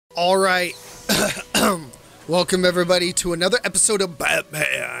All right. Welcome everybody to another episode of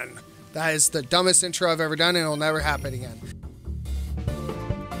Batman. That is the dumbest intro I've ever done and it'll never happen again.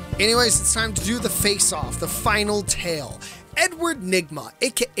 Anyways, it's time to do the face-off, the final tale. Edward Nygma,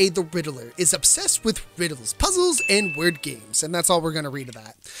 aka the Riddler, is obsessed with riddles, puzzles, and word games, and that's all we're going to read of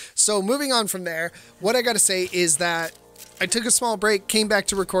that. So moving on from there, what I got to say is that I took a small break, came back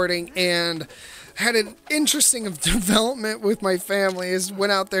to recording, and had an interesting development with my family.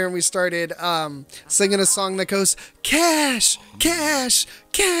 Went out there and we started singing a song that goes, cash, cash,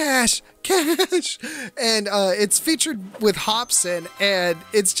 cash, cash. And it's featured with Hobson, and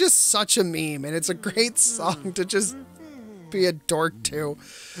it's just such a meme, and it's a great song to just be a dork to.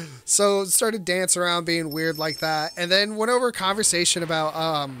 So started dancing around being weird like that, and then went over a conversation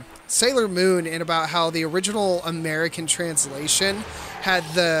about Sailor Moon and about how the original American translation had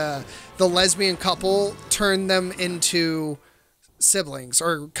the lesbian couple turn them into siblings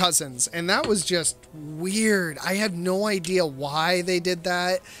or cousins, and that was just weird. I have no idea why they did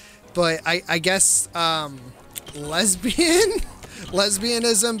that, but I guess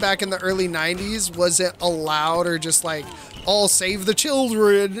lesbianism back in the early 90s wasn't allowed, or just like, oh, save the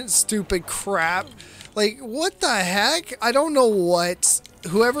children, stupid crap. Like, what the heck? I don't know what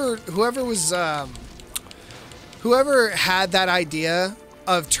whoever had that idea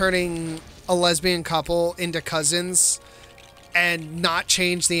of turning a lesbian couple into cousins and not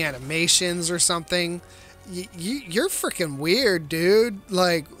change the animations or something. You're freaking weird, dude.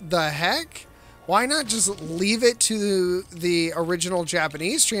 Like, the heck? Why not just leave it to the original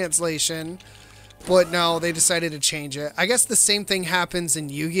Japanese translation? But no, they decided to change it. I guess the same thing happens in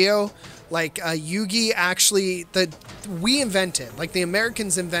Yu-Gi-Oh! Like, Yu-Gi actually, we invented, like the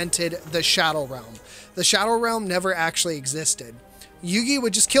Americans invented the Shadow Realm. The Shadow Realm never actually existed. Yu-Gi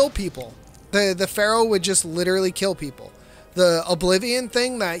would just kill people. The Pharaoh would just literally kill people. The Oblivion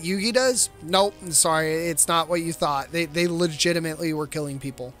thing that Yu-Gi does, nope, sorry, it's not what you thought. They legitimately were killing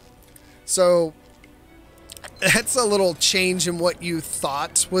people. So that's a little change in what you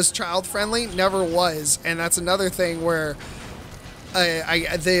thought was child-friendly. Never was. And that's another thing where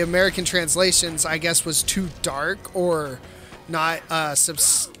the American translations, I guess, was too dark, or not not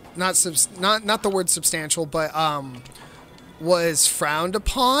the word substantial, but was frowned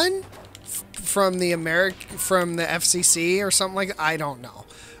upon from the FCC or something like that. I don't know.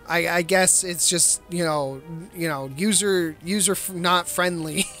 I guess it's just, user not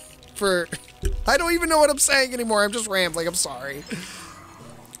friendly for, I don't even know what I'm saying anymore. I'm just rambling. I'm sorry.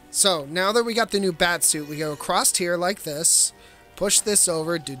 So now that we got the new bat suit, we go across here like this, push this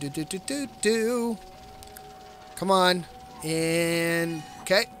over, do. Come on. And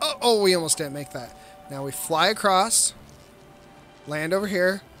okay. Oh, we almost didn't make that. Now we fly across, land over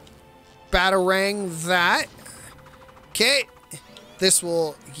here, batarang that. Okay. This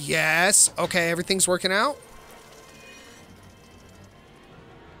will, yes. Okay, everything's working out.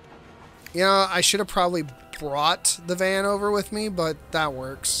 You know, I should have probably brought the van over with me, but that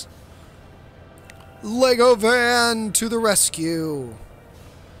works. Lego van to the rescue.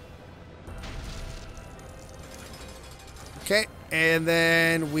 Okay, and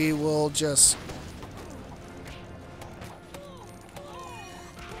then we will just...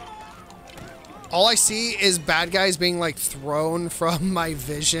 all I see is bad guys being, like, thrown from my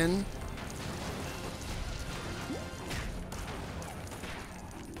vision.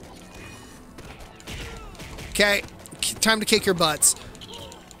 Okay, time to kick your butts.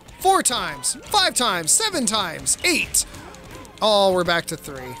 4 times, 5 times, 7 times, 8. Oh, we're back to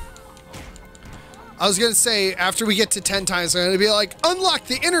 3. I was gonna say, after we get to 10 times, I'm gonna be like, unlock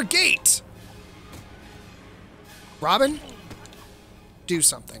the inner gate! Robin? Do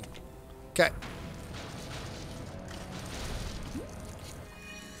something. Okay.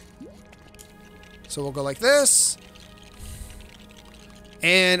 So we'll go like this.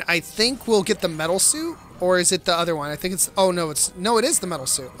 And I think we'll get the metal suit. Or is it the other one? I think it's... oh, no, it is the metal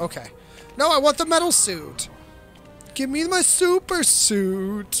suit. Okay. No, I want the metal suit. Give me my super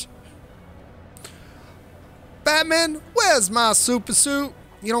suit. Batman, where's my super suit?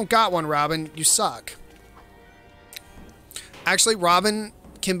 You don't got one, Robin. You suck. Actually, Robin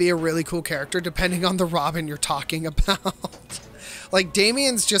can be a really cool character depending on the Robin you're talking about. Like,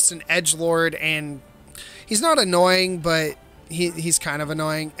 Damian's just an edgelord, and he's not annoying, but he's kind of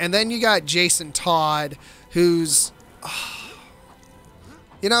annoying. And then you got Jason Todd, who's,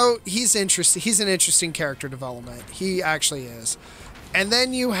 he's interesting. He's an interesting character development. He actually is. And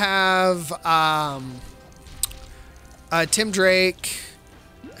then you have Tim Drake,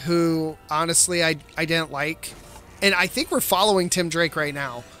 who honestly I didn't like. And I think we're following Tim Drake right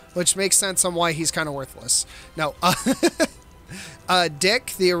now, which makes sense on why he's kind of worthless. No.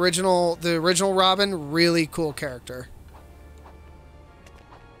 Dick, the original Robin, really cool character.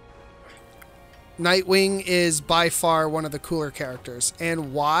 Nightwing is by far one of the cooler characters.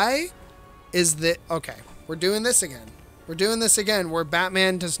 And why is that? Okay, we're doing this again. We're doing this again where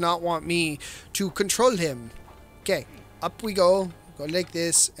Batman does not want me to control him. Okay, up we go. Go like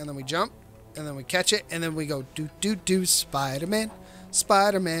this, and then we jump, and then we catch it, and then we go do do do Spider-Man,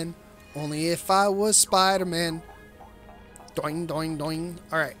 Spider-Man. Only if I was Spider-Man. Doing, doing, doing.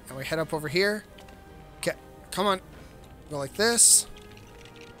 All right, and we head up over here. Okay, come on. Go like this.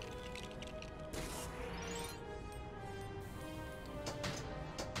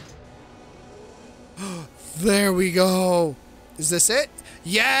 There we go. Is this it?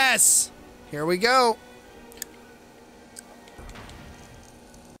 Yes! Here we go.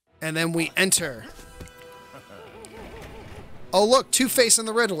 And then we enter. Oh, look, Two-Face and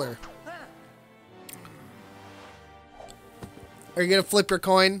the Riddler. Are you going to flip your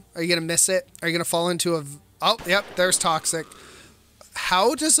coin? Are you going to miss it? Are you going to fall into a... Oh, yep, there's Toxic.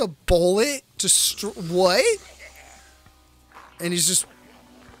 How does a bullet destroy... What? And he's just...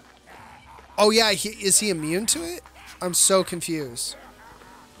 Oh, yeah, is he immune to it? I'm so confused.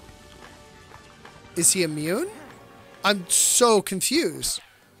 Is he immune? I'm so confused.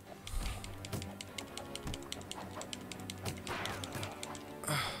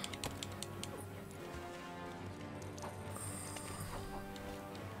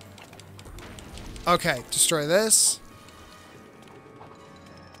 Okay, destroy this.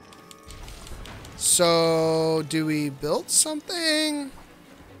 So, do we build something?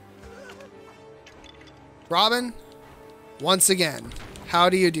 Robin, once again, how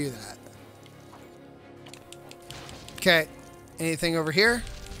do you do that? Okay, anything over here?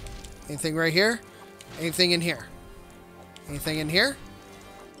 Anything right here? Anything in here? Anything in here?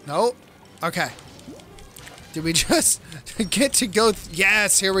 No? Okay. Did we just get to go?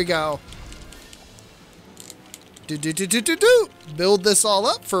 Yes, here we go. Build this all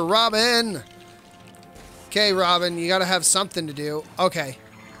up for Robin. Okay, Robin, you gotta have something to do. Okay.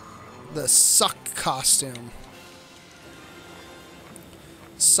 The suck costume.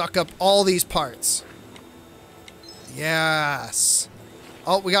 Suck up all these parts. Yes.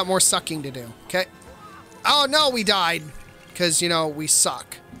 Oh, we got more sucking to do. Okay. Oh, no, we died. Because, you know, we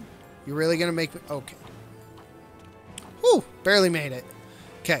suck. You really gonna make me... Okay. Whew, barely made it.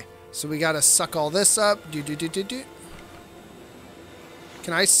 Okay, so we gotta suck all this up. Do.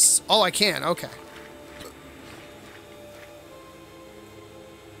 Can I... Oh, I can. Okay.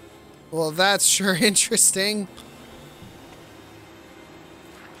 Well, that's sure interesting.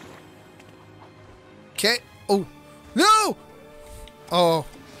 Okay. Oh. No! Oh.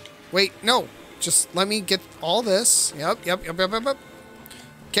 Wait, no. Just let me get all this. Yep.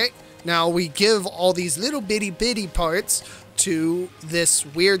 Okay. Now we give all these little bitty parts to this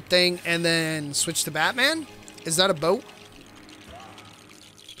weird thing and then switch to Batman? Is that a boat?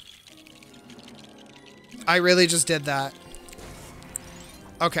 I really just did that.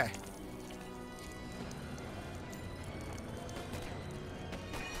 Okay.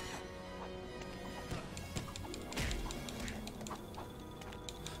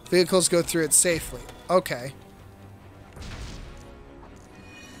 Vehicles go through it safely. Okay.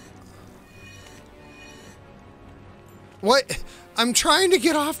 What? I'm trying to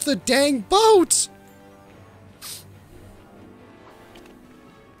get off the dang boat!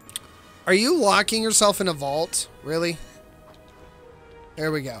 Are you locking yourself in a vault? Really?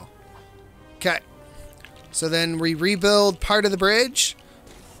 There we go. Okay. So then we rebuild part of the bridge.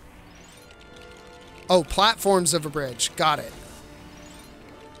 Oh, platforms of a bridge. Got it.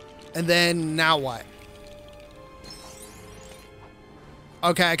 And then, now what?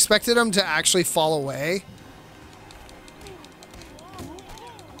 Okay, I expected him to actually fall away.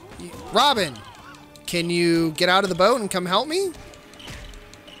 Robin, can you get out of the boat and come help me?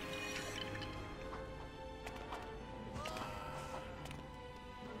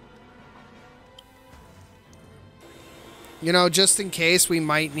 You know, just in case we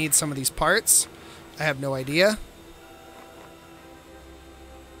might need some of these parts. I have no idea.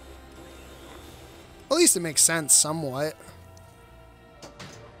 At least it makes sense somewhat.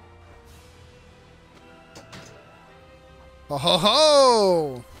 Ho ho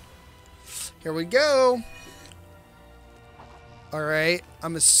ho! Here we go. All right.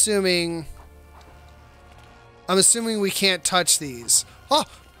 I'm assuming we can't touch these. Oh,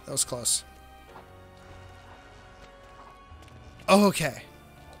 that was close. Okay.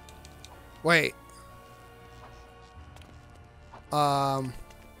 Wait. Do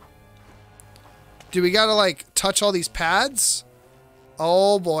we gotta, like, touch all these pads?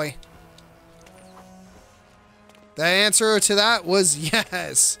 Oh, boy. The answer to that was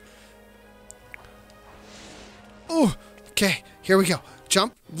yes. Oh, okay, here we go.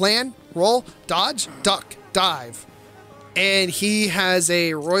 Jump, land, roll, dodge, duck, dive. And he has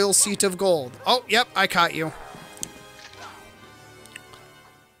a royal seat of gold. Oh, yep, I caught you.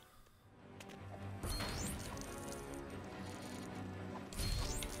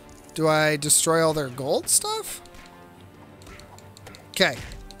 Do I destroy all their gold stuff? Okay.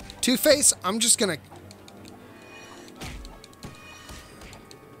 Two-Face, I'm just gonna...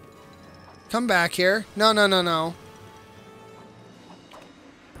 come back here. No, no, no, no.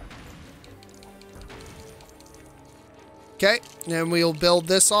 Okay, and we'll build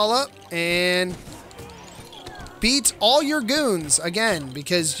this all up and beat all your goons again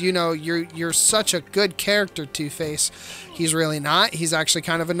because you know you're such a good character, Two-Face. He's really not. He's actually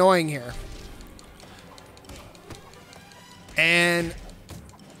kind of annoying here. And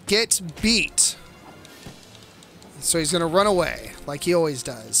get beat. So he's gonna run away like he always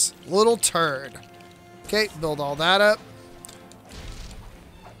does. Little turd. Okay, build all that up.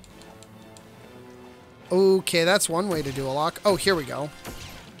 Okay, that's one way to do a lock. Oh, here we go.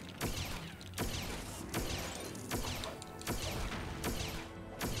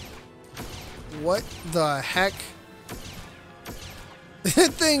 What the heck?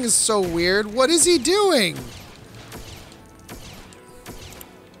 That thing is so weird. What is he doing?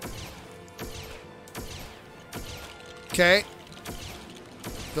 Okay.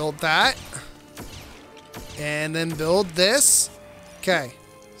 Build that. And then build this. Okay.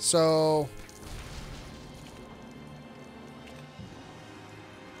 So...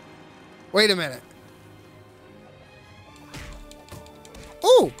 wait a minute.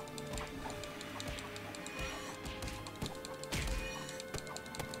 Oh!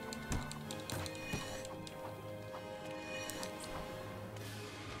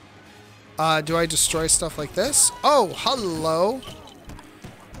 Do I destroy stuff like this? Oh, hello.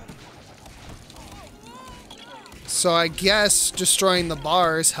 So I guess destroying the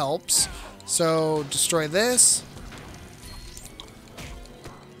bars helps. So destroy this.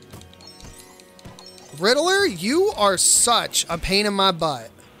 Riddler, you are such a pain in my butt.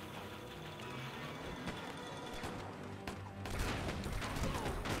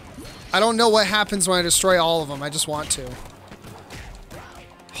 I don't know what happens when I destroy all of them. I just want to.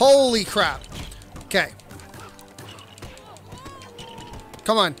 Holy crap. Okay.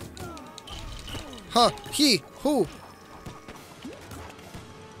 Come on. Huh. He. Who.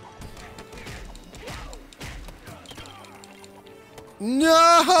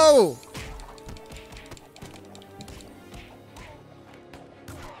 No!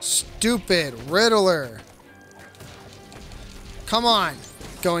 Stupid Riddler. Come on.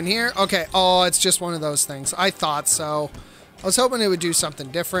 Go in here. Okay. Oh, it's just one of those things. I thought so. I was hoping it would do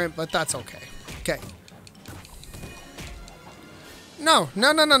something different, but that's okay. Okay. No.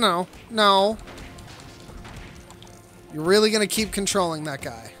 No, no, no, no. No. You're really going to keep controlling that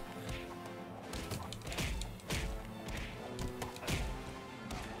guy.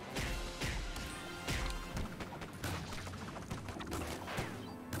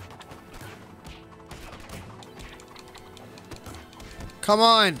 Come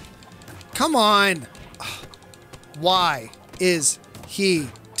on. Come on. Why is he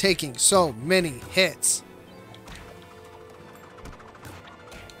taking so many hits?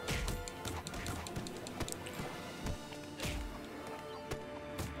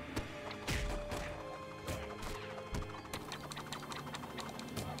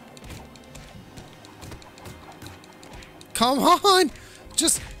 Come on.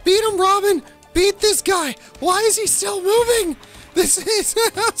 Just beat him, Robin. Beat this guy. Why is he still moving? This makes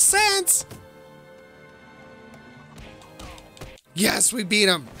no sense. Yes, we beat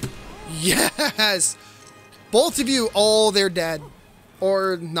him. Yes. Both of you. Oh, they're dead.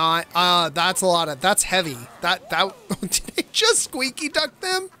 Or not. That's a lot of... that's heavy. That... did they just squeaky duck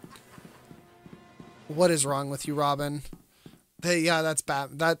them? What is wrong with you, Robin? Hey, yeah, that's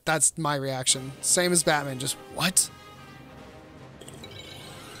that's my reaction. Same as Batman. Just, what?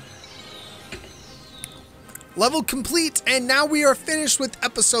 Level complete, and now we are finished with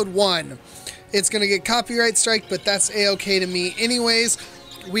episode 1. It's going to get copyright strike, but that's a-okay to me. Anyways,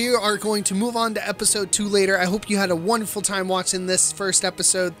 we are going to move on to episode 2 later. I hope you had a wonderful time watching this first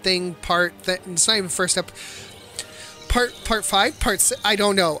episode thing, it's not even first part 5, part 6, I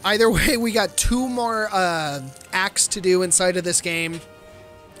don't know. Either way, we got 2 more acts to do inside of this game,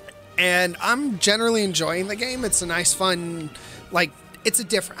 and I'm generally enjoying the game. It's a nice, fun, like, it's a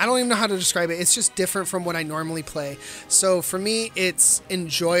different, I don't even know how to describe it. It's just different from what I normally play. So for me, it's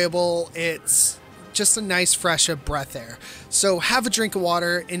enjoyable. It's just a nice fresh of breath air. So have a drink of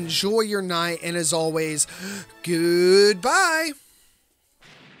water, enjoy your night, and as always, goodbye.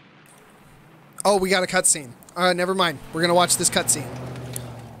 Oh, we got a cutscene. Never mind. We're gonna watch this cutscene.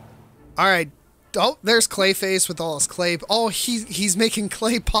 All right. Oh, there's Clayface with all his clay. Oh, he's making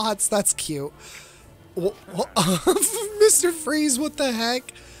clay pots. That's cute. Mr. Freeze, what the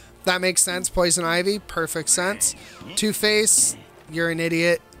heck? That makes sense. Poison Ivy, perfect sense. Two-Face, you're an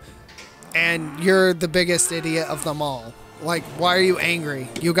idiot. And you're the biggest idiot of them all. Like, why are you angry?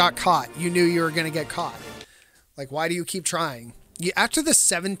 You got caught. You knew you were going to get caught. Like, why do you keep trying? After the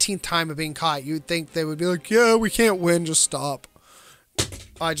 17th time of being caught, you'd think they would be like, yeah, we can't win, just stop.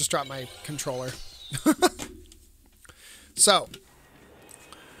 Oh, I just dropped my controller. So.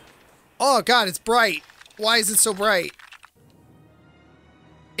 Oh, God, it's bright. Why is it so bright?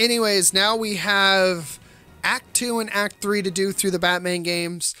 Anyways, now we have Act 2 and Act 3 to do through the Batman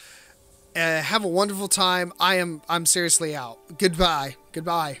games. Have a wonderful time. I'm seriously out. Goodbye.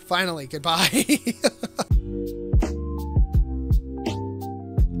 Goodbye. Finally, goodbye.